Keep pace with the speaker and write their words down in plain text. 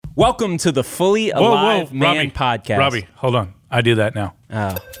Welcome to the Fully Alive Man Podcast. Robby, hold on. I do that now.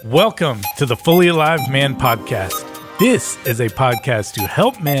 Welcome to the Fully Alive Man Podcast. This is a podcast to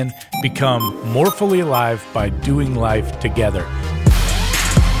help men become more fully alive by doing life together.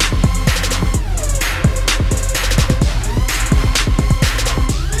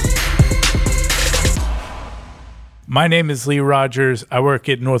 My name is Lee Rogers. I work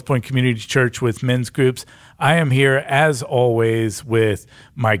at North Point Community Church with men's groups. I am here, as always, with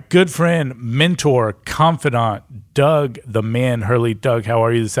my good friend, mentor, confidant, Doug the Man Hurley. Doug, how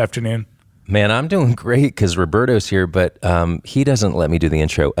are you this afternoon? Man, I'm doing great because Roberto's here, but he doesn't let me do the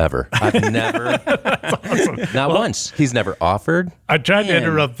intro ever. I've never, Awesome. not once. He's never offered. I tried to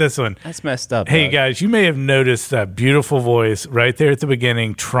interrupt this one. That's messed up. Hey, Doug. guys, you may have noticed that beautiful voice right there at the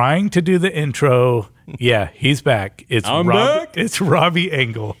beginning trying to do the intro. Yeah, he's back. I'm back. It's Robby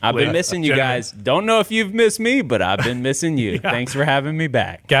Angle. I've been missing you guys. Don't know if you've missed me, but I've been missing you. Yeah. Thanks for having me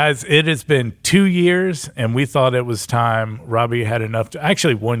back. Guys, it has been 2 years, and we thought it was time. Robby had enough to,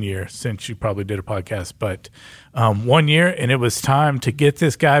 actually 1 year since you probably did a podcast, but 1 year, and it was time to get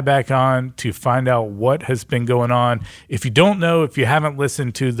this guy back on to find out what has been going on. If you don't know, if you haven't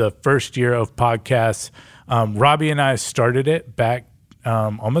listened to the first year of podcasts, Robby and I started it back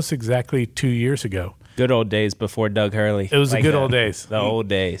almost exactly 2 years ago. Good old days before Doug Hurley. It was the good old days. The old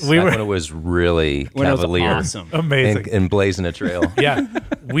days. When it was really when it was cavalier awesome. Amazing. and blazing a trail. Yeah.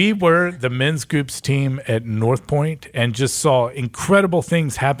 We were the men's groups team at North Point and just saw incredible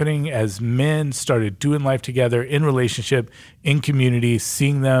things happening as men started doing life together in relationship, in community,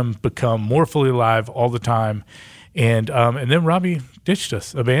 seeing them become more fully alive all the time. And then Robby ditched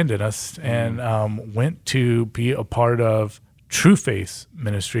us, abandoned us, and went to be a part of True Face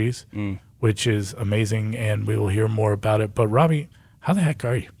Ministries, which is amazing, and we will hear more about it. But Robby, how the heck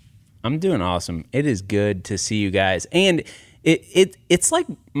are you? I'm doing awesome. It is good to see you guys. And it's like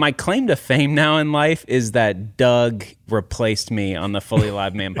my claim to fame now in life is that Doug replaced me on the Fully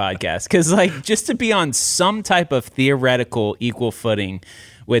Alive Man podcast. Because like just to be on some type of theoretical equal footing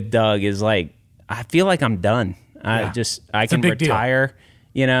with Doug is like, I feel like I'm done. I can retire.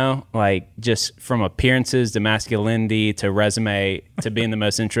 You know, like just from appearances to masculinity to resume to being the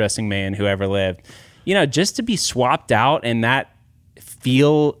most interesting man who ever lived. You know, just to be swapped out and that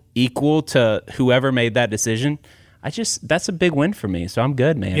feel equal to whoever made that decision, that's a big win for me. So I'm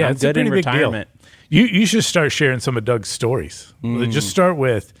good, man. Yeah, I'm it's a good in pretty big deal. retirement. You should start sharing some of Doug's stories. Just start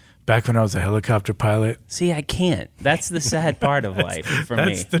with, back when I was a helicopter pilot. See, I can't. That's the sad part of life for me.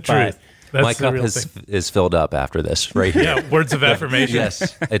 That's the truth. That's My the cup real thing. is filled up after this, right here. Yeah, words of affirmation.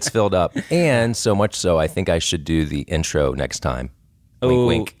 Yes, it's filled up. And so much so, I think I should do the intro next time. Wink, Oh,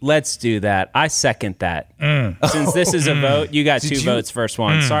 wink. let's do that. I second that. Since this is a vote, you got two votes, first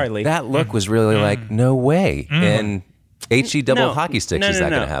one. Sorry, Lee. That look was really like, no way. And HE double hockey sticks, is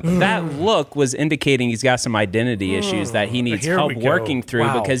that going to happen? That look was indicating he's got some identity issues that he needs Here help we go. working through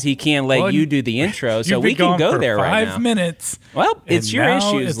Wow. because he can't let you do the intro. So You've we been can gone go for there right now. 5 minutes. Well, it's and your now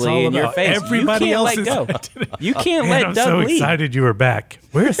issues, it's Lee, all in your about face. everybody you can't let else's go. identity. You can't Man, let I'm Doug so lead. excited you were back.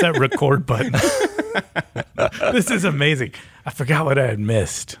 Where's that record button? This is amazing. I forgot what I had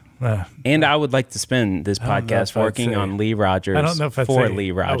missed. And I would like to spend this don't know podcast if I'd working say- on Lee Rogers I don't know if I'd for say Lee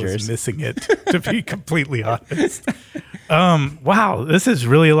I Rogers. was missing it, to be completely honest. Wow, this is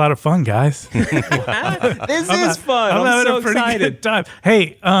really a lot of fun, guys. This is fun. I'm I'm having so a pretty excited. good time.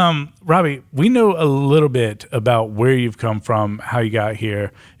 Hey, Robby, we know a little bit about where you've come from, how you got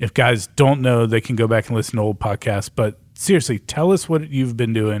here. If guys don't know, they can go back and listen to old podcasts. But seriously, tell us what you've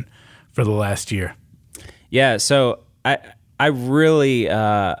been doing for the last year. Yeah, so I really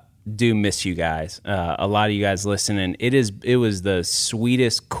do miss you guys. A lot of you guys listening. It was the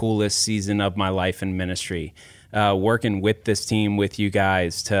sweetest, coolest season of my life in ministry. Working with this team, with you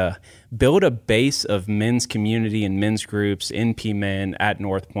guys, to build a base of men's community and men's groups, NP men at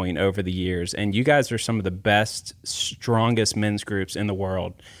North Point over the years. And you guys are some of the best, strongest men's groups in the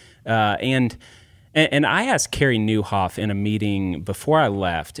world. And I asked Carrie Newhoff in a meeting before I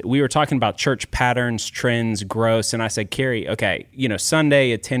left. We were talking about church patterns, trends, growth, and I said, Carrie, okay,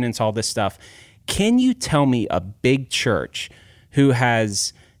 Sunday attendance, all this stuff. Can you tell me a big church who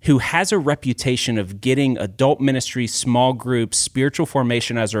has a reputation of getting adult ministry, small groups, spiritual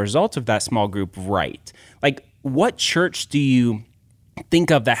formation as a result of that small group right? Like, what church do you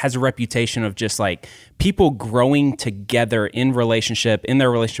think of that has a reputation of just like people growing together in their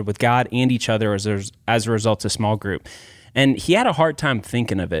relationship with God and each other as a result of small group? And he had a hard time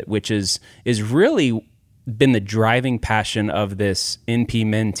thinking of it, which is really been the driving passion of this NP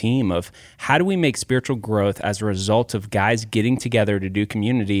men team of how do we make spiritual growth as a result of guys getting together to do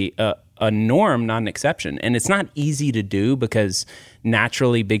community a norm, not an exception. And it's not easy to do because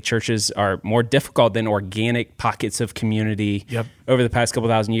naturally big churches are more difficult than organic pockets of community over the past couple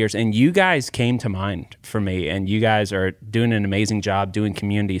thousand years. And you guys came to mind for me, and you guys are doing an amazing job doing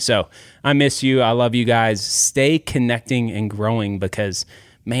community. So I miss you. I love you guys. Stay connecting and growing because,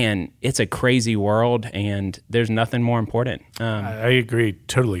 man, it's a crazy world and there's nothing more important. I agree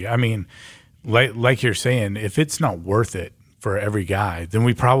totally. I mean, like you're saying, if it's not worth it for every guy, then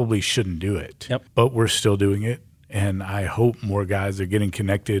we probably shouldn't do it. But we're still doing it. And I hope more guys are getting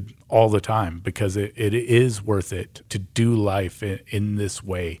connected all the time because it is worth it to do life in this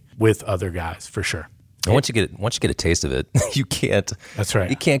way with other guys, for sure. And once you get a taste of it, you can't. That's right.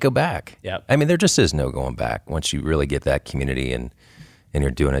 You can't go back. Yep. I mean, there just is no going back once you really get that community and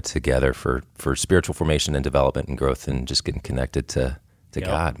you're doing it together for spiritual formation and development and growth and just getting connected to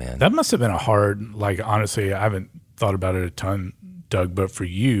God, man. That must have been a hard, honestly, I haven't thought about it a ton, Doug, but for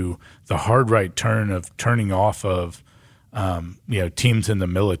you, the hard right turn of turning off of, teams in the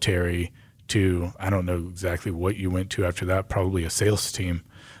military to, I don't know exactly what you went to after that, probably a sales team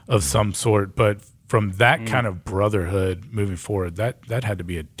of some sort, but from that kind of brotherhood moving forward, that had to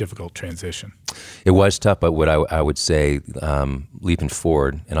be a difficult transition. It was tough, but what I would say, leaping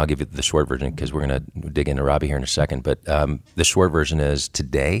forward, and I'll give you the short version because we're going to dig into Robby here in a second, but the short version is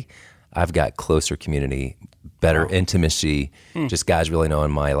today I've got closer community, better intimacy, just guys really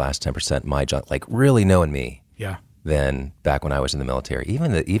knowing my last 10%, my junk, like really knowing me than back when I was in the military.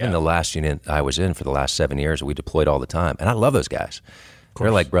 Even the last unit I was in for the last 7 years, we deployed all the time, and I love those guys. They're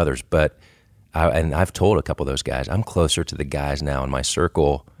like brothers, but I've told a couple of those guys, I'm closer to the guys now in my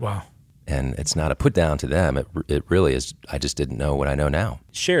circle. Wow. And it's not a put down to them. It really is. I just didn't know what I know now.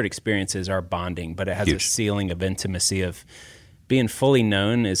 Shared experiences are bonding, but it has a ceiling of intimacy of being fully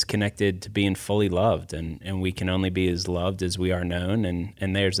known is connected to being fully loved. And we can only be as loved as we are known.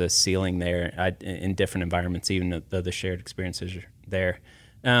 And there's a ceiling there in different environments, even though the shared experiences are there.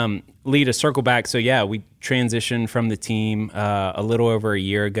 Lee, to circle back, so we transitioned from the team a little over a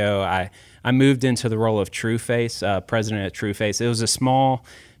year ago. I moved into the role of TrueFace, president at TrueFace. It was a small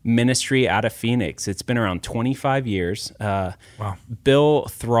ministry out of Phoenix. It's been around 25 years. Wow. Bill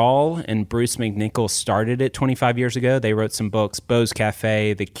Thrall and Bruce McNichol started it 25 years ago. They wrote some books, Bo's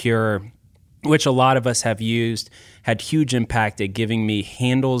Cafe, The Cure, which a lot of us have used, had huge impact at giving me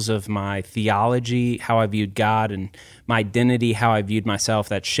handles of my theology, how I viewed God, and my identity, how I viewed myself.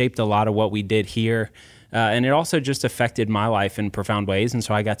 That shaped a lot of what we did here. And it also just affected my life in profound ways. And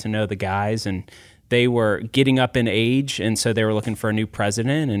so I got to know the guys, and they were getting up in age, and so they were looking for a new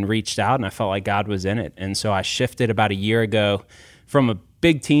president and reached out, and I felt like God was in it. And so I shifted about a year ago from a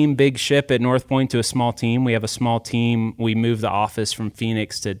big team, big ship at North Point to a small team. We have a small team. We moved the office from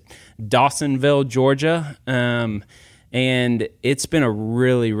Phoenix to Dawsonville, Georgia, and it's been a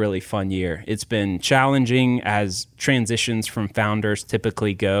really, really fun year. It's been challenging as transitions from founders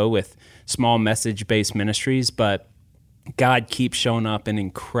typically go with small message-based ministries, but God keeps showing up in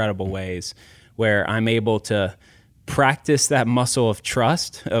incredible ways where I'm able to practice that muscle of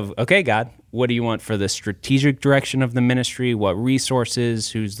trust of, okay, God, what do you want for the strategic direction of the ministry? What resources?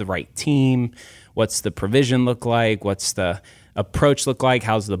 Who's the right team? What's the provision look like? What's the approach look like?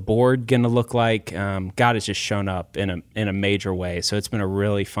 How's the board going to look like? God has just shown up in a major way. So it's been a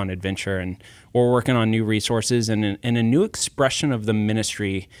really fun adventure, and we're working on new resources and a new expression of the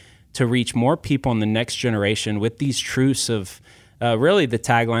ministry to reach more people in the next generation with these truths of really the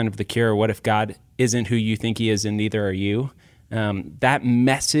tagline of The Cure, what if God isn't who you think he is and neither are you? That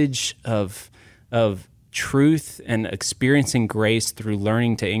message of truth and experiencing grace through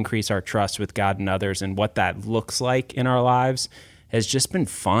learning to increase our trust with God and others and what that looks like in our lives has just been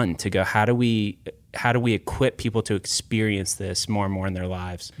fun to go, how do we equip people to experience this more and more in their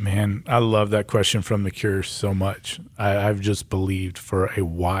lives? Man, I love that question from The Cure so much. I've just believed for a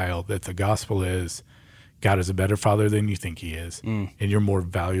while that the gospel is God is a better father than you think he is, and you're more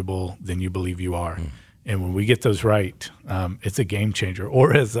valuable than you believe you are. And when we get those right, it's a game changer.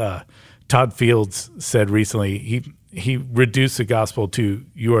 Or as Todd Fields said recently, he reduced the gospel to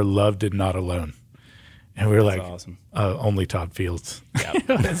you are loved and not alone. And we were like, awesome. Only Todd Fields. Yep.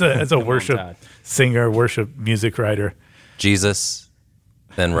 as a worship singer, worship music writer. Jesus,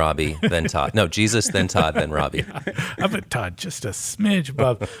 then Robby, then Todd. No, Jesus, then Todd, then Robby. I bet Todd just a smidge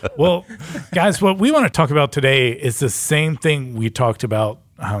above. Well, guys, what we want to talk about today is the same thing we talked about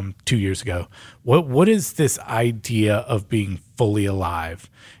 2 years ago. What is this idea of being fully alive?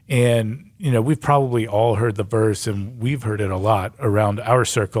 And, we've probably all heard the verse, and we've heard it a lot around our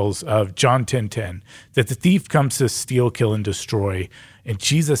circles of John 10:10, that the thief comes to steal, kill, and destroy. And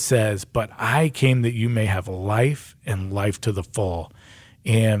Jesus says, but I came that you may have life and life to the full.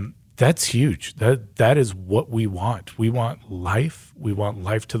 And That's huge. That is what we want. We want life. We want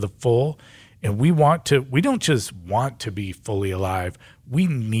life to the full. And we don't just want to be fully alive. We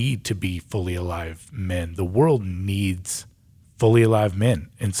need to be fully alive men. The world needs fully alive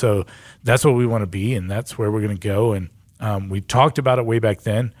men. And so that's what we want to be, and that's where we're going to go. And we talked about it way back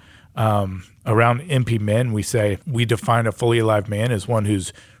then. Around MP Men, we define a fully alive man as one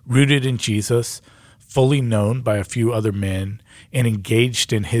who's rooted in Jesus, fully known by a few other men, and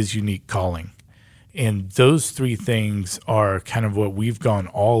engaged in his unique calling. And those three things are kind of what we've gone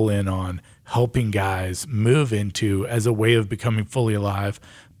all in on, helping guys move into as a way of becoming fully alive.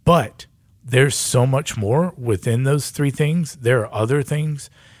 But there's so much more within those three things. There are other things.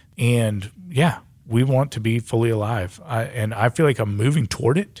 And yeah, we want to be fully alive. And I feel like I'm moving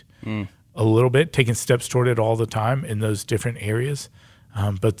toward it a little bit, taking steps toward it all the time in those different areas.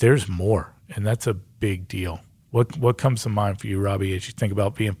 But there's more, and that's a big deal. What comes to mind for you, Robby, as you think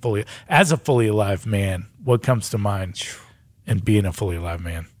about being as a fully alive man? What comes to mind in being a fully alive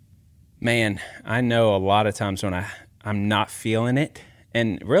man? Man, I know a lot of times when I'm not feeling it,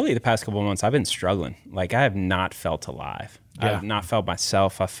 and really the past couple of months I've been struggling. Like, I have not felt alive. Yeah. I have not felt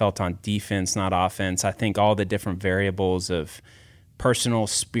myself. I felt on defense, not offense. I think all the different variables of personal,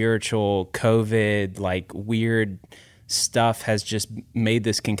 spiritual, COVID, like weird stuff has just made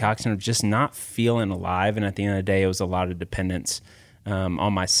this concoction of just not feeling alive. And at the end of the day, it was a lot of dependence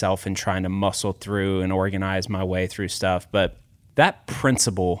on myself and trying to muscle through and organize my way through stuff. But that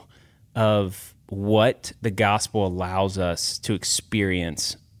principle of what the gospel allows us to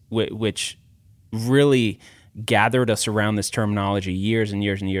experience, which really gathered us around this terminology years and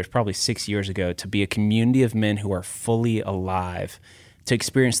years and years, probably 6 years ago, to be a community of men who are fully alive, to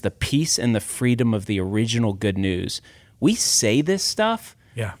experience the peace and the freedom of the original good news. We say this stuff,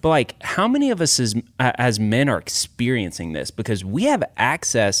 but like, how many of us as men are experiencing this? Because we have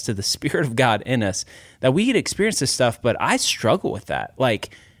access to the Spirit of God in us that we could experience this stuff, but I struggle with that.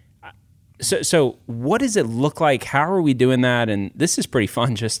 Like, So what does it look like? How are we doing that? And this is pretty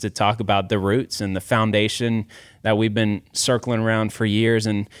fun just to talk about the roots and the foundation that we've been circling around for years.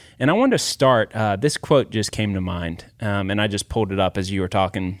 And I wanted to start, this quote just came to mind, and I just pulled it up as you were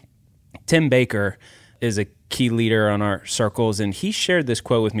talking. Tim Baker is a key leader on our circles, and he shared this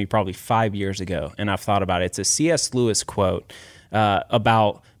quote with me probably 5 years ago, and I've thought about it. It's a C.S. Lewis quote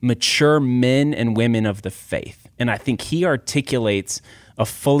about mature men and women of the faith. And I think he articulates a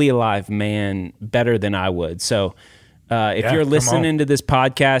fully alive man better than I would. So if you're listening to this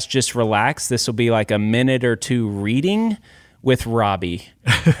podcast, just relax. This will be like a minute or two reading with Robby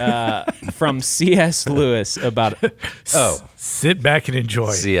from C.S. Lewis about sit back and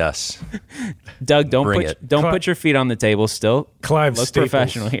enjoy. C.S. Doug, don't put your feet on the table still. Clive Look Staples.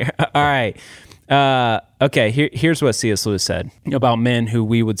 professional here. All right. Okay, here's what C.S. Lewis said about men who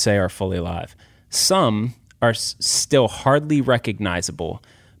we would say are fully alive. Some are still hardly recognizable,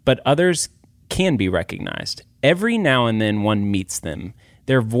 but others can be recognized. Every now and then one meets them.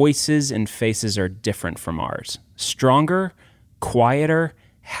 Their voices and faces are different from ours. Stronger, quieter,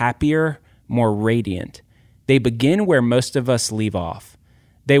 happier, more radiant. They begin where most of us leave off.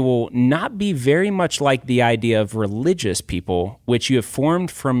 They will not be very much like the idea of religious people, which you have formed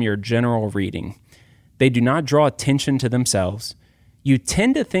from your general reading. They do not draw attention to themselves. You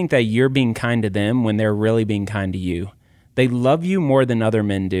tend to think that you're being kind to them when they're really being kind to you. They love you more than other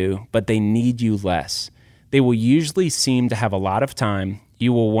men do, but they need you less. They will usually seem to have a lot of time.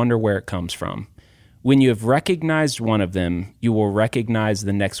 You will wonder where it comes from. When you have recognized one of them, you will recognize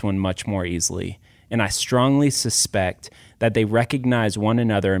the next one much more easily. And I strongly suspect that they recognize one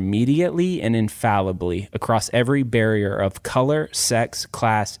another immediately and infallibly across every barrier of color, sex,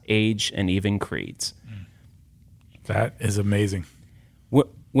 class, age, and even creeds. That is amazing.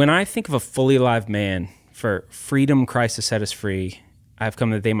 When I think of a fully alive man, for freedom Christ has set us free, I've come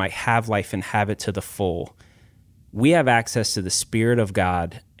that they might have life and have it to the full. We have access to the Spirit of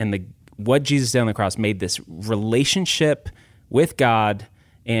God, and what Jesus did on the cross made this relationship with God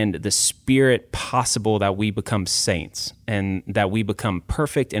and the Spirit possible, that we become saints and that we become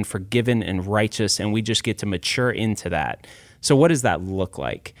perfect and forgiven and righteous, and we just get to mature into that. So what does that look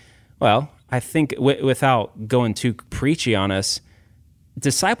like? Well, I think without going too preachy on us,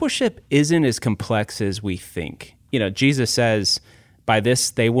 discipleship isn't as complex as we think. Jesus says, by this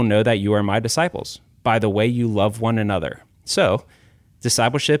they will know that you are my disciples, by the way you love one another. So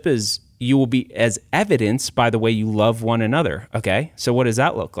discipleship is, you will be as evidence by the way you love one another. Okay, so what does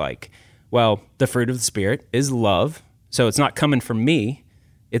that look like? Well, the fruit of the Spirit is love. So it's not coming from me.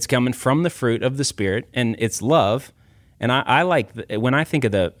 It's coming from the fruit of the Spirit, and it's love. And when I think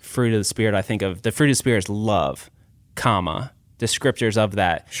of the fruit of the Spirit, I think of the fruit of the Spirit is love, descriptors of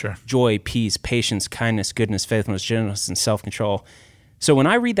that. Sure. Joy, peace, patience, kindness, goodness, faithfulness, gentleness, and self-control. So when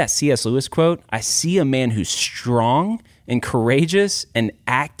I read that C.S. Lewis quote, I see a man who's strong and courageous and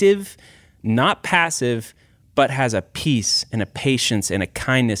active, not passive, but has a peace and a patience and a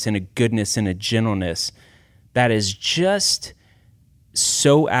kindness and a goodness and a gentleness that is just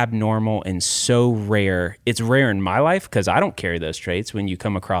so abnormal and so rare. It's rare in my life because I don't carry those traits when you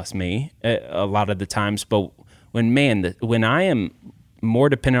come across me a lot of the times. But when I am more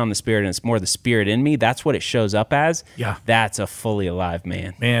dependent on the Spirit and it's more the Spirit in me, that's what it shows up as. Yeah. That's a fully alive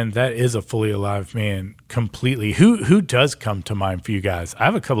man. Man, that is a fully alive man completely. Who does come to mind for you guys? I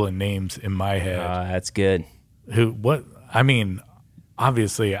have a couple of names in my head. That's good.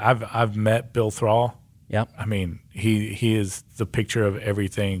 Obviously, I've met Bill Thrall. Yep. I mean, he is the picture of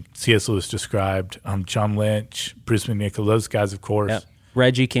everything C.S. Lewis described. John Lynch, Bruce McNichol, those guys, of course. Yep.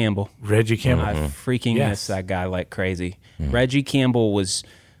 Reggie Campbell. I freaking miss that guy like crazy. Reggie Campbell was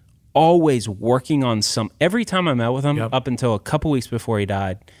always working on every time I met with him, up until a couple weeks before he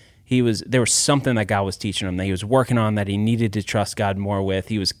died, there was something that God was teaching him that he was working on that he needed to trust God more with.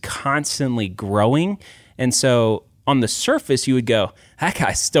 He was constantly growing. And so on the surface, you would go, that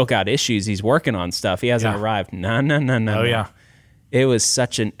guy's still got issues. He's working on stuff. He hasn't arrived. No. Oh, yeah. It was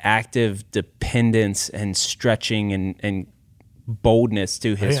such an active dependence and stretching and boldness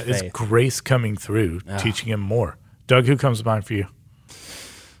to his faith. It's grace coming through, teaching him more. Doug, who comes to mind for you?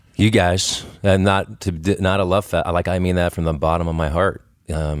 You guys, not a love fest. I mean that from the bottom of my heart.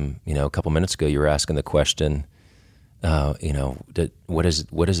 A couple minutes ago, you were asking the question, what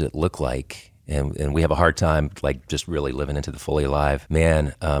does it look like? And we have a hard time, like, just really living into the fully alive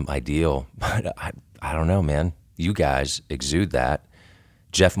man ideal. But I don't know, man. You guys exude that.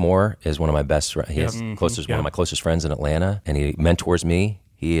 Jeff Moore is one of my best friends. One of my closest friends in Atlanta, and he mentors me.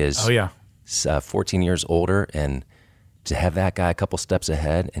 He is 14 years older, and to have that guy a couple steps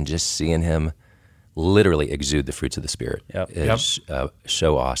ahead and just seeing him literally exude the fruits of the Spirit is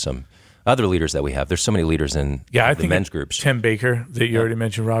so awesome. Other leaders that we have, there's so many leaders in the men's groups. Tim Baker, that you already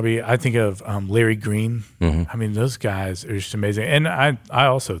mentioned, Robbie. I think of Larry Green. I mean, those guys are just amazing. And I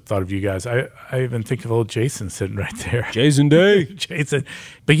also thought of you guys. I even think of old Jason sitting right there. Jason Day. Jason.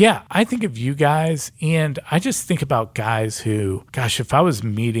 But yeah, I think of you guys, and I just think about guys who, gosh, if I was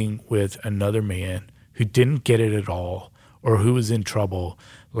meeting with another man who didn't get it at all or who was in trouble,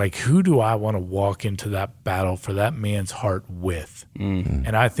 like, who do I want to walk into that battle for that man's heart with? Mm-hmm.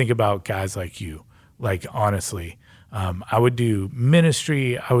 And I think about guys like you. Like, honestly, I would do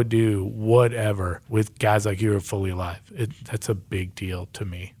ministry, I would do whatever with guys like you who are fully alive. That's a big deal to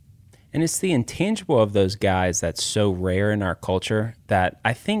me. And it's the intangible of those guys that's so rare in our culture that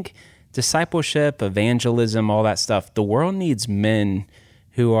I think discipleship, evangelism, all that stuff, the world needs men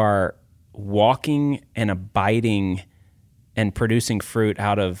who are walking and abiding and producing fruit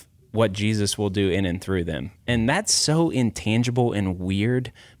out of what Jesus will do in and through them. And that's so intangible and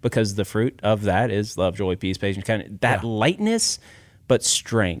weird because the fruit of that is love, joy, peace, patience, that lightness, but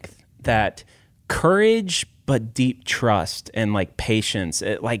strength, that courage, but deep trust and like patience.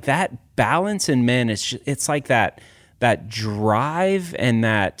 Like that balance in men, it's like that drive and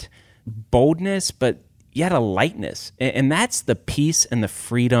that boldness, but yet a lightness. And that's the peace and the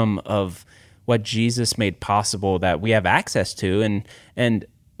freedom of what Jesus made possible that we have access to. And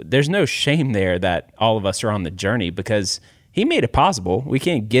there's no shame there that all of us are on the journey because he made it possible. We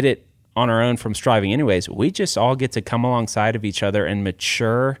can't get it on our own from striving anyways. We just all get to come alongside of each other and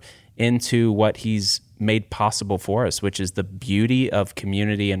mature into what he's made possible for us, which is the beauty of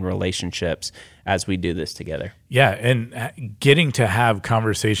community and relationships as we do this together. Yeah, and getting to have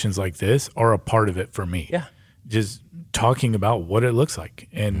conversations like this are a part of it for me. Yeah. Just talking about what it looks like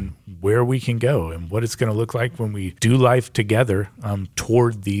and where we can go and what it's going to look like when we do life together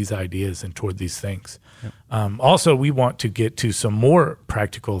toward these ideas and toward these things. Yep. Also, we want to get to some more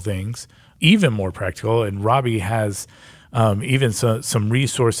practical things, even more practical, and Robbie has even some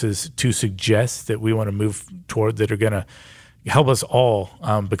resources to suggest that we want to move toward that are going to help us all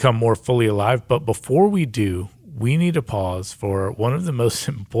become more fully alive. But before we do, we need to pause for one of the most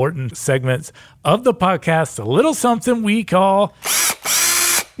important segments of the podcast, a little something we call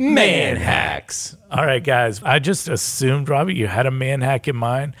Man Hacks. All right, guys, I just assumed, Robbie, you had a man hack in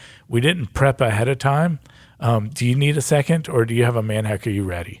mind. We didn't prep ahead of time. Do you need a second, or do you have a man hack? Are you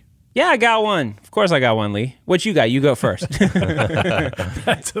ready? Yeah, I got one. Of course I got one, Lee. What you got? You go first.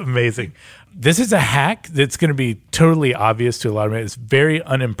 That's amazing. This is a hack that's going to be totally obvious to a lot of men. It's very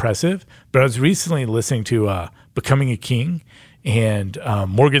unimpressive, but I was recently listening to Becoming a King, and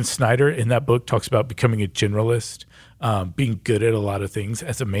Morgan Snyder in that book talks about becoming a generalist, being good at a lot of things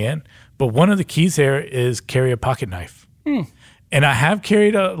as a man. But one of the keys there is carry a pocket knife. And I have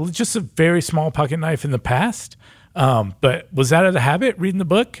carried just a very small pocket knife in the past. But was out of the habit reading the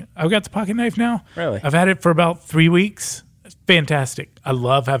book. I've got the pocket knife now. Really? I've had it for about 3 weeks. It's fantastic. I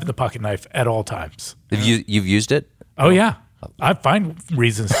love having the pocket knife at all times. You've used it? Oh, yeah. I find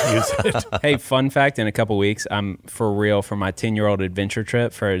reasons to use it. Hey, fun fact, in a couple weeks, I'm for real for my 10-year-old adventure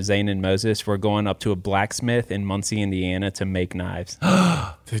trip for Zane and Moses. We're going up to a blacksmith in Muncie, Indiana to make knives.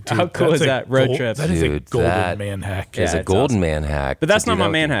 Dude, How cool is that road trip? That is a Dude, golden that man hack. It's a it's golden awesome. man hack. But that's to not do my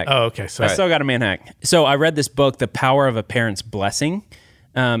that. man hack. Oh, okay. I Sorry. still got a man hack. So I read this book, The Power of a Parent's Blessing.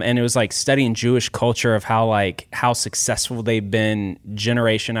 And it was like studying Jewish culture of how successful they've been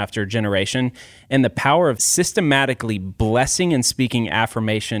generation after generation, and the power of systematically blessing and speaking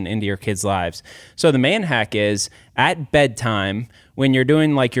affirmation into your kids' lives. So the man hack is at bedtime, when you're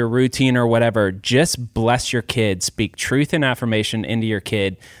doing like your routine or whatever, just bless your kid, speak truth and affirmation into your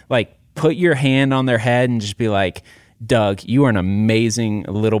kid. Like put your hand on their head and just be like, Doug, you are an amazing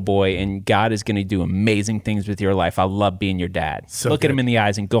little boy, and God is going to do amazing things with your life. I love being your dad. So Look at him in the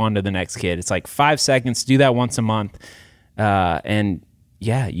eyes and go on to the next kid. It's like 5 seconds. Do that once a month. And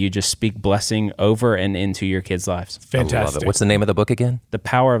yeah, you just speak blessing over and into your kids' lives. I love Fantastic. it. What's the name of the book again? The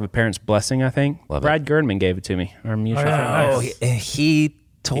Power of a Parent's Blessing, I think. Love it. Brad Girdman gave it to me, our mutual friend. nice. He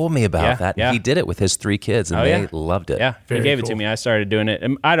told me about Yeah, that. yeah. He did it with his 3 kids, and Oh, they yeah. loved it. Yeah, Very he gave it cool. to me. I started doing it.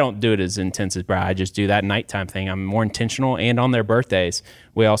 And I don't do it as intense as Brad. I just do that nighttime thing. I'm more intentional. And on their birthdays,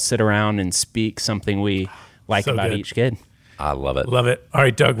 we all sit around and speak something we like So about good. each kid. I love it. Love it. All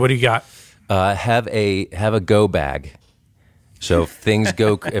right, Doug, what do you got? Have a go bag. So if things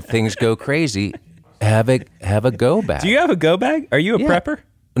go crazy, have a go bag. Do you have a go bag? Are you a prepper?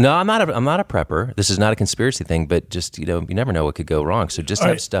 No, I'm not a prepper. This is not a conspiracy thing, but just, you never know what could go wrong. So just All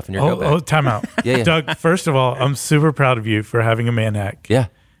have right. stuff in your go bag. time out. Yeah. Doug, first of all, I'm super proud of you for having a man hack. Yeah.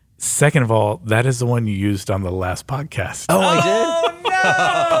 Second of all, that is the one you used on the last podcast. Oh, I did?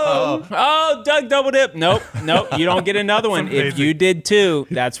 Oh, Doug double dip. Nope. You don't get another one. If amazing. you did too,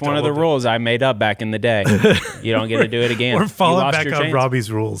 that's one of the Double dip. rules I made up back in the day. You don't get to do it again. We're You falling lost back your on chance.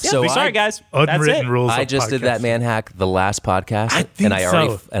 Robbie's rules. Yeah, So sorry, I- guys. That's Unwritten it. rules. I of just did that podcasting. man hack the last podcast, I think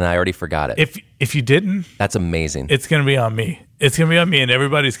and I already forgot it. If you didn't, That's amazing. it's going to be on me. It's going to be on me, and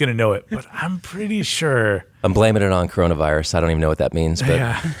everybody's going to know it. But I'm pretty sure. I'm blaming it on coronavirus. I don't even know what that means, but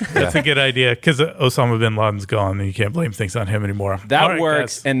Yeah, that's a good idea because Osama bin Laden's gone, and you can't blame things on him anymore. That All right,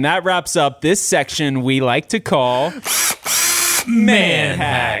 works. guys. And that wraps up this section we like to call Man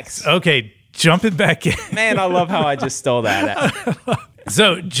Hacks. Okay, jumping back in. Man, I love how I just stole that.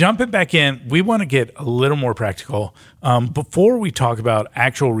 So jumping back in, we want to get a little more practical. Before we talk about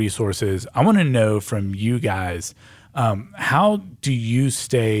actual resources, I want to know from you guys, how do you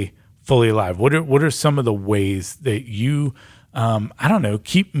stay fully alive? What are some of the ways that you,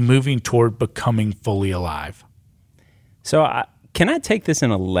 keep moving toward becoming fully alive? So can I take this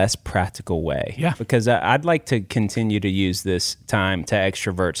in a less practical way? Yeah. Because I'd like to continue to use this time to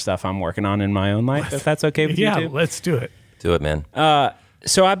extrovert stuff I'm working on in my own life, if that's okay with Yeah, you too. let's do it. do it, man.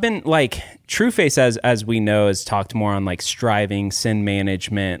 So I've been like Trueface, as we know, has talked more on like striving, sin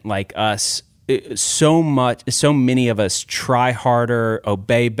management, like us. So many of us try harder,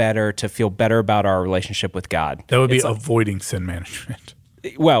 obey better to feel better about our relationship with God. That would be It's like- avoiding sin management.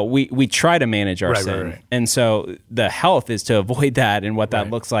 well, we try to manage our Right, sin. right. And so the health is to avoid that and what that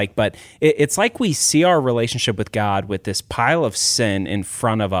looks like. But it's like we see our relationship with God with this pile of sin in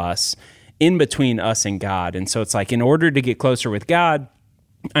front of us, in between us and God. And so it's like, in order to get closer with God,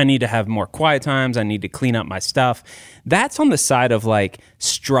 I need to have more quiet times. I need to clean up my stuff. That's on the side of like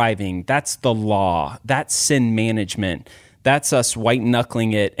striving. That's the law. That's sin management. That's us white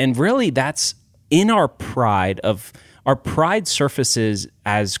knuckling it. And really that's in our pride of our pride surfaces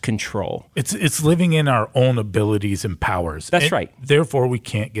as control. It's living in our own abilities and powers. That's And right. Therefore, we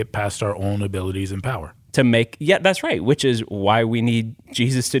can't get past our own abilities and power. That's right, which is why we need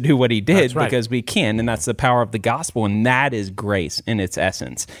Jesus to do what he did, That's right. because we can, and that's the power of the gospel, and that is grace in its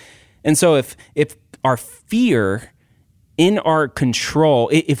essence. And so if our fear in our control,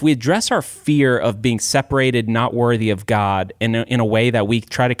 if we address our fear of being separated, not worthy of God, in a way that we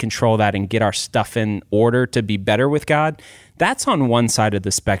try to control that and get our stuff in order to be better with God, that's on one side of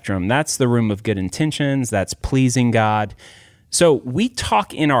the spectrum. That's the room of good intentions, that's pleasing God. So we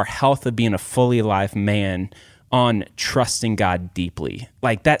talk in our health of being a fully alive man on trusting God deeply.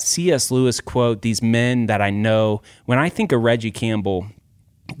 Like that C.S. Lewis quote, these men that I know, when I think of Reggie Campbell,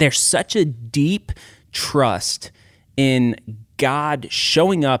 there's such a deep trust in God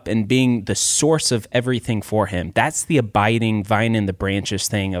showing up and being the source of everything for him. That's the abiding vine in the branches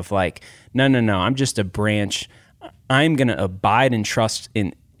thing of like, no, I'm just a branch. I'm going to abide and trust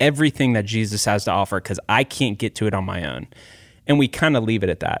in everything that Jesus has to offer because I can't get to it on my own. and we kind of leave it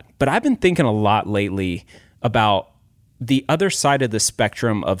at that. But I've been thinking a lot lately about the other side of the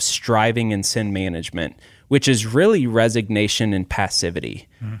spectrum of striving and sin management, which is really resignation and passivity.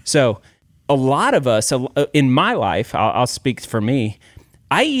 So a lot of us, in my life, I'll speak for me,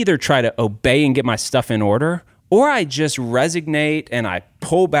 I either try to obey and get my stuff in order, or I just resignate and I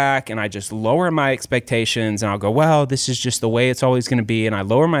pull back and I just lower my expectations and I'll go, well, this is just the way it's always going to be. And I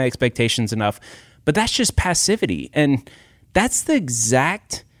lower my expectations enough, but that's just passivity. And that's the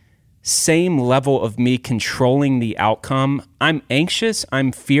exact same level of me controlling the outcome. I'm anxious,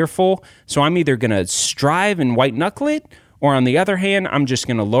 I'm fearful, so I'm either going to strive and white knuckle it, or on the other hand, I'm just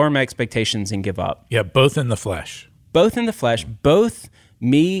going to lower my expectations and give up. Yeah, both in the flesh. Both in the flesh, both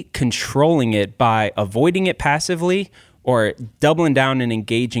me controlling it by avoiding it passively or doubling down and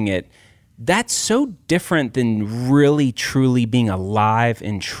engaging it. That's so different than really truly being alive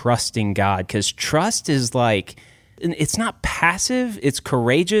and trusting God, because trust is like, it's not passive, it's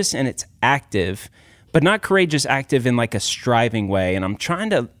courageous and it's active, but not courageous active in like a striving way. And I'm trying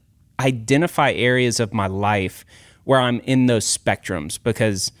to identify areas of my life where I'm in those spectrums,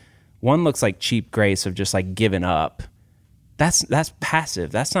 because one looks like cheap grace of just like giving up. That's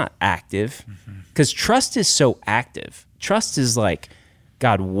passive. That's not active, because trust is so active. Trust is like,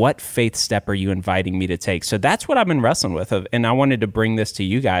 God, what faith step are you inviting me to take? So that's what I've been wrestling with, and I wanted to bring this to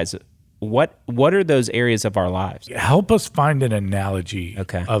you guys. What are those areas of our lives? Help us find an analogy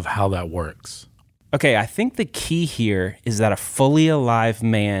Okay. of how that works. Okay, I think the key here is that a fully alive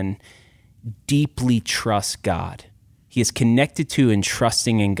man deeply trusts God. He is connected to and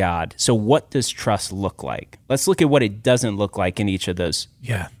trusting in God. So what does trust look like? Let's look at what it doesn't look like in each of those.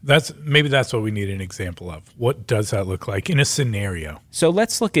 Yeah, that's what we need an example of. What does that look like in a scenario? So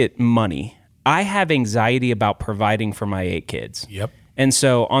let's look at money. I have anxiety about providing for my 8 kids. Yep. And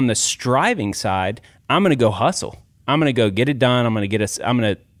so on the striving side, I'm going to go hustle. I'm going to go get it done. I'm going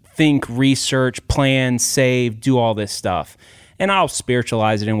to think, research, plan, save, do all this stuff. And I'll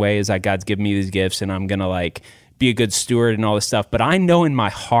spiritualize it in ways like God's given me these gifts and I'm going to like be a good steward and all this stuff. But I know in my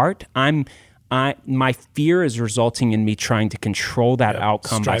heart, my fear is resulting in me trying to control that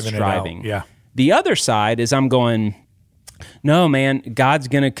outcome by striving. Yeah. The other side is I'm going, no, man, God's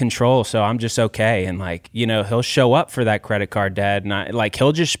going to control, so I'm just okay. And like, he'll show up for that credit card, Dad. And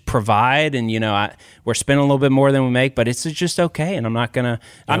he'll just provide. And, we're spending a little bit more than we make, but it's just okay. And I'm not going to,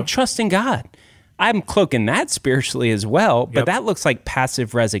 I'm trusting God. I'm cloaking that spiritually as well, but that looks like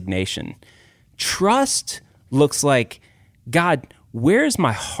passive resignation. Trust looks like, God, where's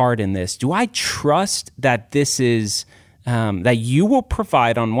my heart in this? Do I trust that this is, that you will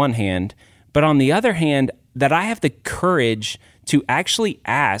provide on one hand, but on the other hand, that I have the courage to actually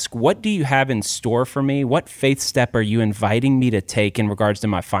ask, what do you have in store for me? What faith step are you inviting me to take in regards to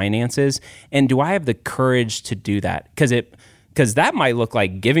my finances? And do I have the courage to do that? Because that might look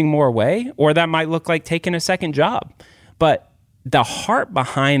like giving more away, or that might look like taking a second job. But the heart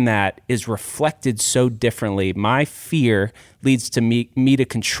behind that is reflected so differently. My fear leads to me to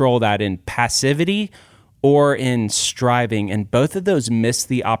control that in passivity or in striving, and both of those miss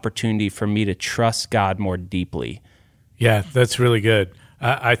the opportunity for me to trust God more deeply. Yeah, that's really good.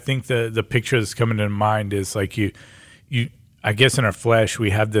 I think the picture that's coming to mind is like you. I guess in our flesh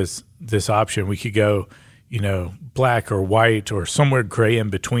we have this option. We could go, black or white or somewhere gray in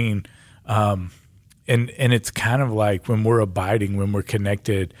between. And it's kind of like when we're abiding, when we're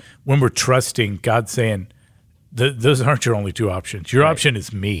connected, when we're trusting, God's saying, those aren't your only two options. Your option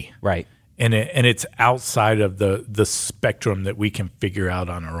is me. Right. And it's outside of the spectrum that we can figure out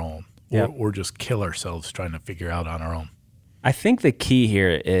on our own, or just kill ourselves trying to figure out on our own. I think the key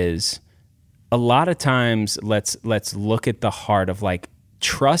here is a lot of times let's look at the heart of like,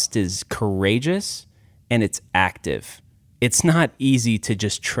 trust is courageous and it's active. It's not easy to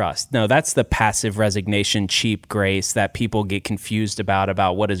just trust. No, that's the passive resignation, cheap grace that people get confused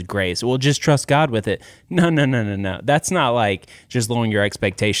about what is grace. Well, just trust God with it. No. That's not like just lowering your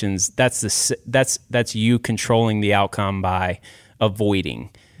expectations. That's you controlling the outcome by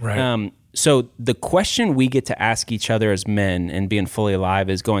avoiding. Right. So the question we get to ask each other as men and being fully alive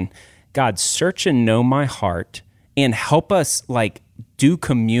is going, God, search and know my heart and help us like do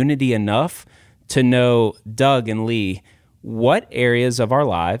community enough to know, Doug and Lee, what areas of our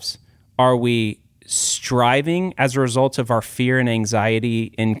lives are we striving as a result of our fear and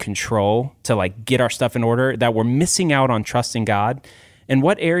anxiety in control to like get our stuff in order, that we're missing out on trusting God? And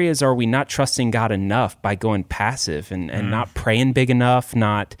what areas are we not trusting God enough by going passive and not praying big enough,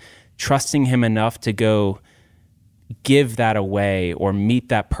 not trusting him enough to go give that away or meet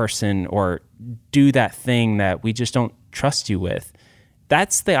that person or do that thing that we just don't trust you with?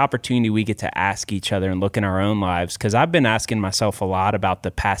 that's the opportunity we get to ask each other and look in our own lives. Because I've been asking myself a lot about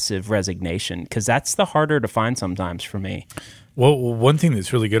the passive resignation, because that's the harder to find sometimes for me. Well, one thing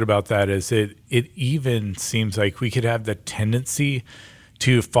that's really good about that is it even seems like we could have the tendency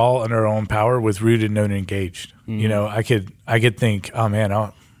to fall under our own power with rooted, known, and engaged. You know, I could think, oh man,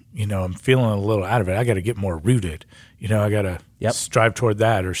 I'm feeling a little out of it. I got to get more rooted. You know, I got to strive toward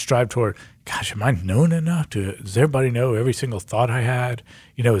that, or strive toward, gosh, am I known enough? Does everybody know every single thought I had?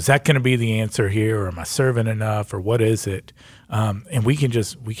 You know, is that going to be the answer here, or am I serving enough, or what is it? And we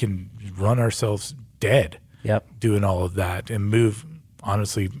can run ourselves dead doing all of that and move,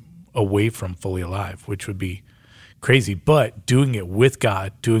 honestly, away from fully alive, which would be crazy. But doing it with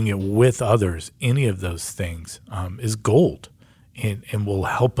God, doing it with others, any of those things is gold, and will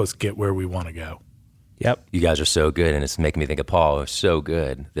help us get where we want to go. Yep. You guys are so good, and it's making me think of Paul. It was so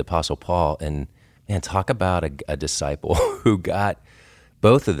good, the Apostle Paul. And man, talk about a disciple who got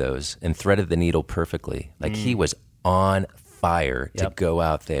both of those and threaded the needle perfectly. Like he was on fire to go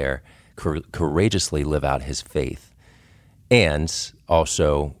out there, courageously live out his faith, and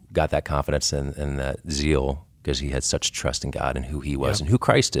also got that confidence and that zeal because he had such trust in God and who he was and who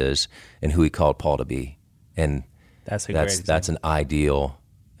Christ is and who he called Paul to be. And that's an ideal.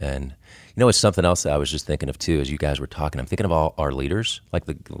 And you know, it's something else that I was just thinking of too as you guys were talking. I'm thinking of all our leaders, like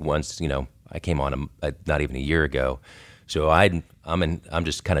the ones, you know, I came on not even a year ago. So I'm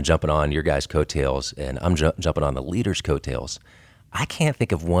just kind of jumping on your guys' coattails, and I'm jumping on the leaders' coattails. I can't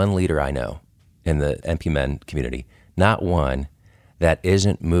think of one leader I know in the MP Men community, not one, that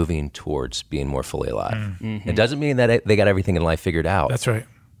isn't moving towards being more fully alive. Mm-hmm. It doesn't mean that they got everything in life figured out. That's right.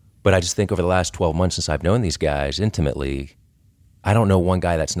 But I just think over the last 12 months since I've known these guys intimately, I don't know one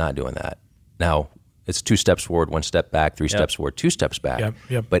guy that's not doing that. Now, it's 2 steps forward, 1 step back, 3 steps forward, 2 steps back.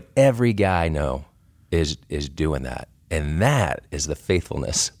 Yep. But every guy I know is doing that. And that is the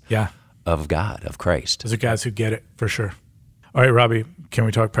faithfulness of God, of Christ. Those are guys who get it, for sure. All right, Robby, can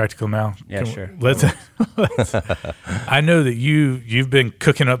we talk practical now? Yeah, sure. Let's I know that you've been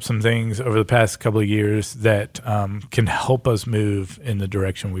cooking up some things over the past couple of years that can help us move in the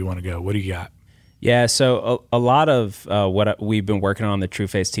direction we want to go. What do you got? Yeah, so a lot of what we've been working on the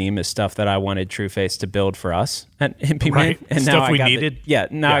TrueFace team is stuff that I wanted TrueFace to build for us at MP Right. And Stuff now we I got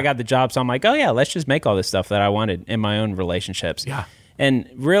needed. I got the job, so I'm like, oh yeah, let's just make all this stuff that I wanted in my own relationships. Yeah. And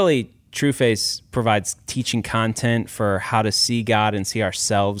really, TrueFace provides teaching content for how to see God and see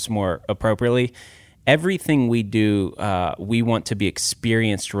ourselves more appropriately. Everything we do, we want to be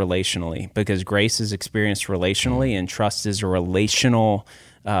experienced relationally, because grace is experienced relationally, and trust is a relational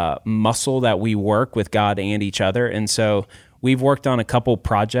muscle that we work with God and each other. And so we've worked on a couple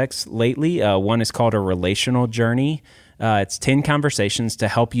projects lately. One is called a relational journey. It's 10 conversations to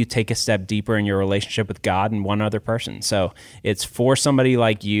help you take a step deeper in your relationship with God and one other person. So it's for somebody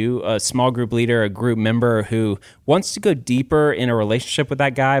like you, a small group leader, a group member who wants to go deeper in a relationship with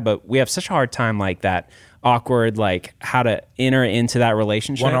that guy, but we have such a hard time like that, awkward, like how to enter into that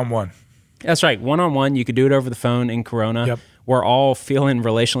relationship. One-on-one. That's right. One-on-one. You could do it over the phone in Corona. Yep. We're all feeling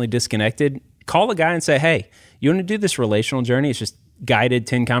relationally disconnected. Call the guy and say, hey, you want to do this relational journey? It's just guided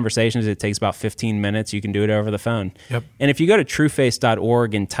 10 conversations. It takes about 15 minutes. You can do it over the phone. Yep. And if you go to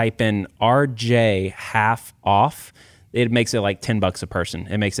trueface.org and type in RJ half off, it makes it like $10 a person.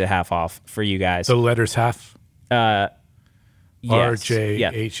 It makes it half off for you guys. The letters half? Yes.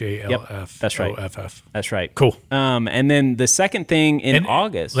 RJHALF. That's right. OFF. That's right. Cool. And then the second thing in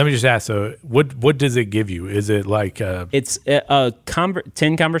August. Let me just ask, so what does it give you? Is it like it's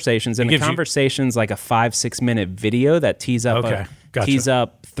 10 conversations, and the conversation's like a 5-6 minute video that tees up tees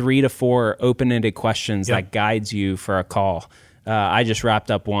up 3 to 4 open-ended questions that guides you for a call. I just wrapped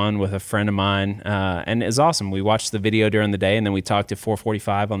up one with a friend of mine, and it's awesome. We watched the video during the day, and then we talked at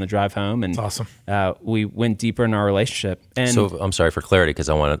 4:45 on the drive home, and awesome. We went deeper in our relationship. And so I'm sorry for clarity, because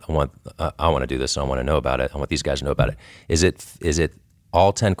I want to do this, and I want to know about it. I want these guys to know about it. Is it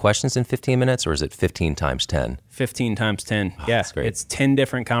all 10 questions in 15 minutes, or is it 15 times 10? 15 times 10. Oh, yeah, that's great. It's 10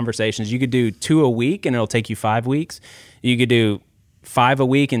 different conversations. You could do 2 a week, and it'll take you 5 weeks. You could do 5 a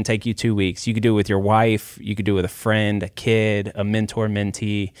week and take you 2 weeks. You could do it with your wife. You could do it with a friend, a kid, a mentor,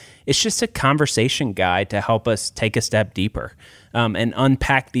 mentee. It's just a conversation guide to help us take a step deeper and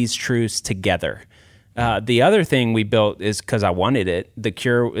unpack these truths together. The other thing we built is because I wanted it. The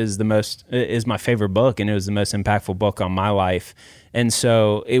Cure is my favorite book, and it was the most impactful book on my life. And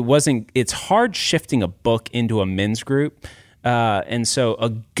so it's hard shifting a book into a men's group. And so a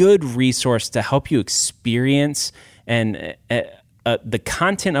good resource to help you experience and the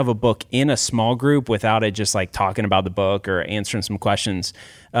content of a book in a small group without it just like talking about the book or answering some questions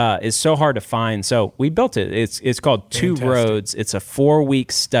is so hard to find. So we built it. It's called Two Roads. It's a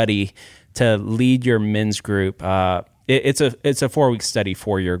 4-week study to lead your men's group. It's a 4-week study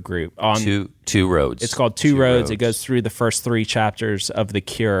for your group on two roads. It's called Two Roads. It goes through the first 3 chapters of The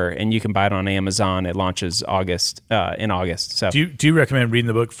Cure, and you can buy it on Amazon. It launches in August. So do you recommend reading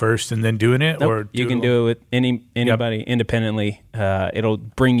the book first and then doing it, or you can do it with anybody independently? It'll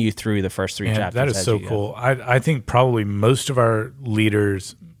bring you through the first 3 chapters. That is so cool. I think probably most of our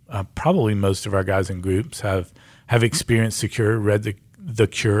leaders, probably most of our guys in groups have experienced The Cure, read the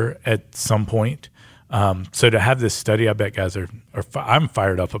Cure at some point. So to have this study, I bet guys I'm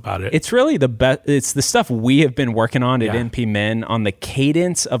fired up about it. It's really the best. It's the stuff we have been working on at NP Men, on the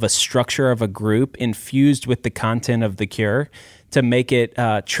cadence of a structure of a group infused with the content of The Cure to make it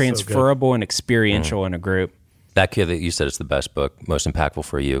transferable and experiential in a group. That Cure that you said is the best book, most impactful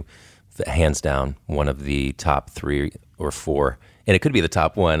for you, hands down, one of the top 3 or 4. And it could be the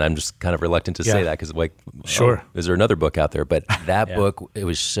top one. I'm just kind of reluctant to say that because, like, sure, is there another book out there? But that book, it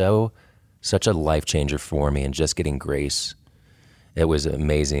was such a life changer for me, and just getting grace. It was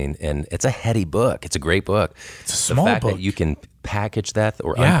amazing, and it's a heady book. It's a great book. It's a small book. The fact book. that you can package that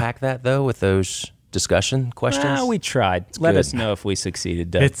or unpack that though with those discussion questions. We tried. Let us know if we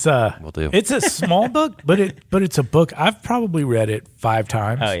succeeded, Doug. We'll do. It's a small book, but it's a book. I've probably read it 5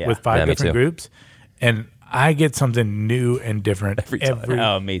 times with 5 different groups, and I get something new and different every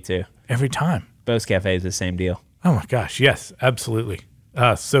time. Me too. Every time. Bo's Cafe is the same deal. Oh my gosh, yes, absolutely.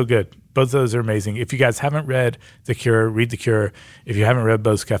 So good. Both of those are amazing. If you guys haven't read The Cure, read The Cure. If you haven't read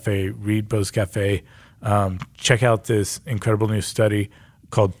Bo's Cafe, read Bo's Cafe. Check out this incredible new study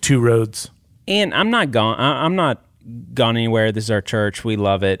called Two Roads. And I'm not gone anywhere. This is our church. We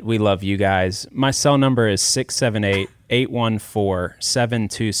love it. We love you guys. My cell number is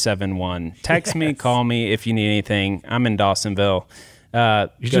 678-814-7271. Text me, call me if you need anything. I'm in Dawsonville. Go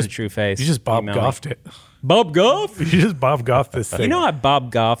to True Face. You just Bob Goffed it. Bob Goff? You just Bob Goff this thing. You know I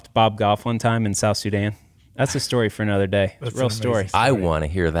Bob Goff one time in South Sudan? That's a story for another day. It's a real story. I want to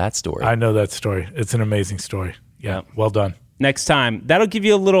hear that story. I know that story. It's an amazing story. Yeah. Well done. Next time. That'll give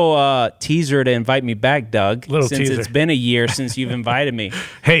you a little teaser to invite me back, Doug. Since teaser. It's been a year since you've invited me.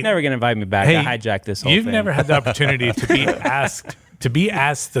 Hey. You're never going to invite me back. I hijacked this whole thing. You've never had the opportunity to be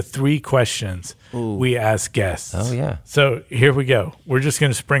asked the 3 questions we ask guests. Oh, yeah. So here we go. We're just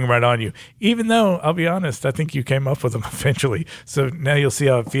going to spring right on you. Even though, I'll be honest, I think you came up with them eventually. So now you'll see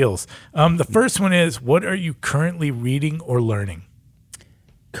how it feels. The first one is, what are you currently reading or learning?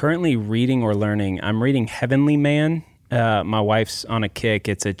 Currently reading or learning. I'm reading Heavenly Man. My wife's on a kick.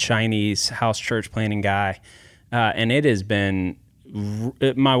 It's a Chinese house church planning guy. And it has been...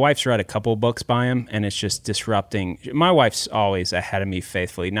 My wife's read a couple books by him, and it's just disrupting. My wife's always ahead of me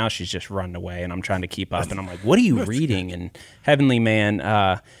faithfully. Now she's just running away, and I'm trying to keep up. And I'm like, what are you reading? And Heavenly Man,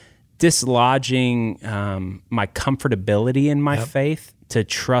 dislodging my comfortability in my faith to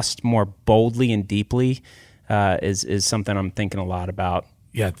trust more boldly and deeply is something I'm thinking a lot about.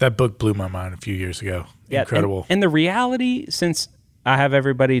 Yeah, that book blew my mind a few years ago. Incredible. And the reality, since I have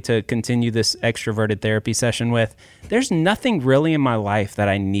everybody to continue this extroverted therapy session with, there's nothing really in my life that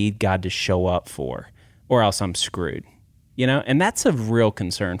I need God to show up for, or else I'm screwed, And that's a real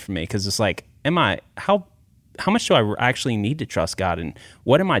concern for me, because it's like, how much do I actually need to trust God, and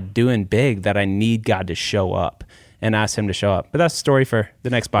what am I doing big that I need God to show up and ask Him to show up? But that's a story for the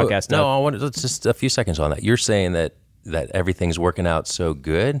next podcast. Let's just a few seconds on that. You're saying that everything's working out so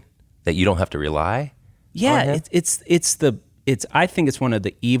good that you don't have to rely. Yeah, I think it's one of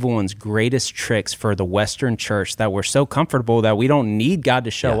the evil one's greatest tricks for the Western church, that we're so comfortable that we don't need God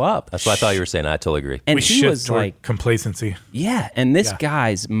to show up. That's what I thought you were saying. I totally agree. And he was like complacency. Yeah, and this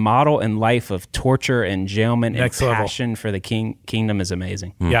guy's model and life of torture and jailment and passion for the kingdom is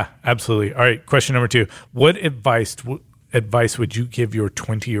amazing. Yeah, absolutely. All right, question number 2. What advice would you give your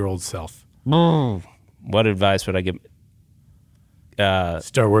 20-year-old self? What advice would I give?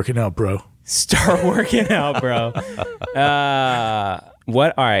 Start working out, bro. Start working out, bro.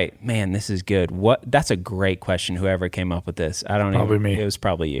 What? All right, man, this is good. That's a great question. Whoever came up with this, Probably me. It was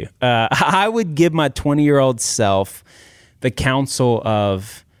probably you. I would give my 20-year-old self the counsel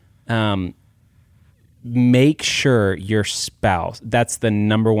of, make sure your spouse. That's the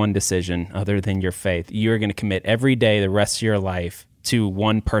number one decision, other than your faith. You're going to commit every day, the rest of your life, to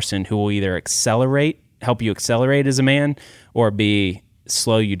one person who will either help you accelerate as a man, or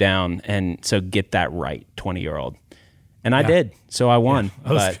slow you down. And so get that right, 20-year-old. And I did. So I won.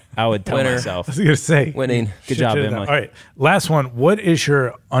 But I would tell myself. I was going to say. Winning. Good job, Emily. All right. Last one. What is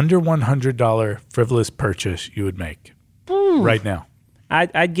your under $100 frivolous purchase you would make? right now?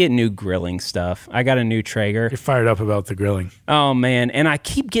 I'd get new grilling stuff. I got a new Traeger. You're fired up about the grilling. Oh, man. And I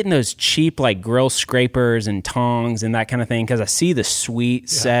keep getting those cheap, like, grill scrapers and tongs and that kind of thing because I see the sweet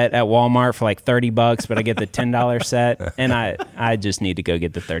set at Walmart for like $30, but I get the $10 set. And I just need to go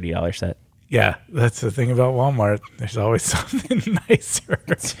get the $30 set. Yeah, that's the thing about Walmart. There's always something nicer.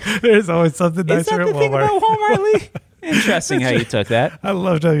 There's always something nicer Is that at the Walmart. thing about Walmart, Lee? Interesting how you took that. I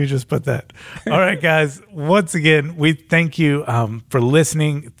loved how you just put that. All right, guys. Once again, we thank you for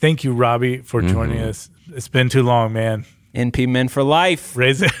listening. Thank you, Robby, for joining us. It's been too long, man. NP Men for life.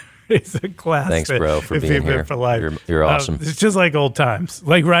 Raise a glass. Thanks, bro, for being here. For life. You're awesome. It's just like old times,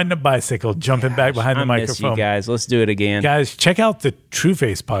 like riding a bicycle, jumping back behind the microphone. I miss you guys. Let's do it again, guys. Check out the True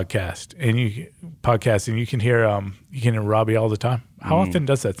Face podcast, and you can hear Robby all the time. How often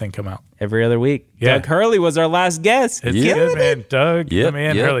does that thing come out? Every other week. Yeah. Doug Hurley was our last guest. It's good, man. Doug, the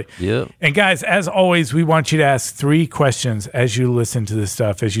man, Hurley. Yep. And guys, as always, we want you to ask 3 questions as you listen to this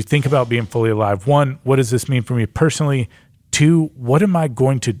stuff, as you think about being fully alive. 1, what does this mean for me personally? 2, what am I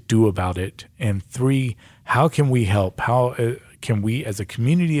going to do about it? And 3, how can we help? How can we, as a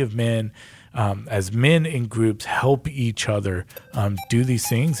community of men, as men in groups, help each other do these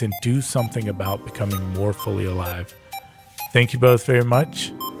things and do something about becoming more fully alive? Thank you both very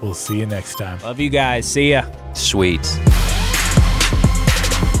much. We'll see you next time. Love you guys. See ya. Sweet.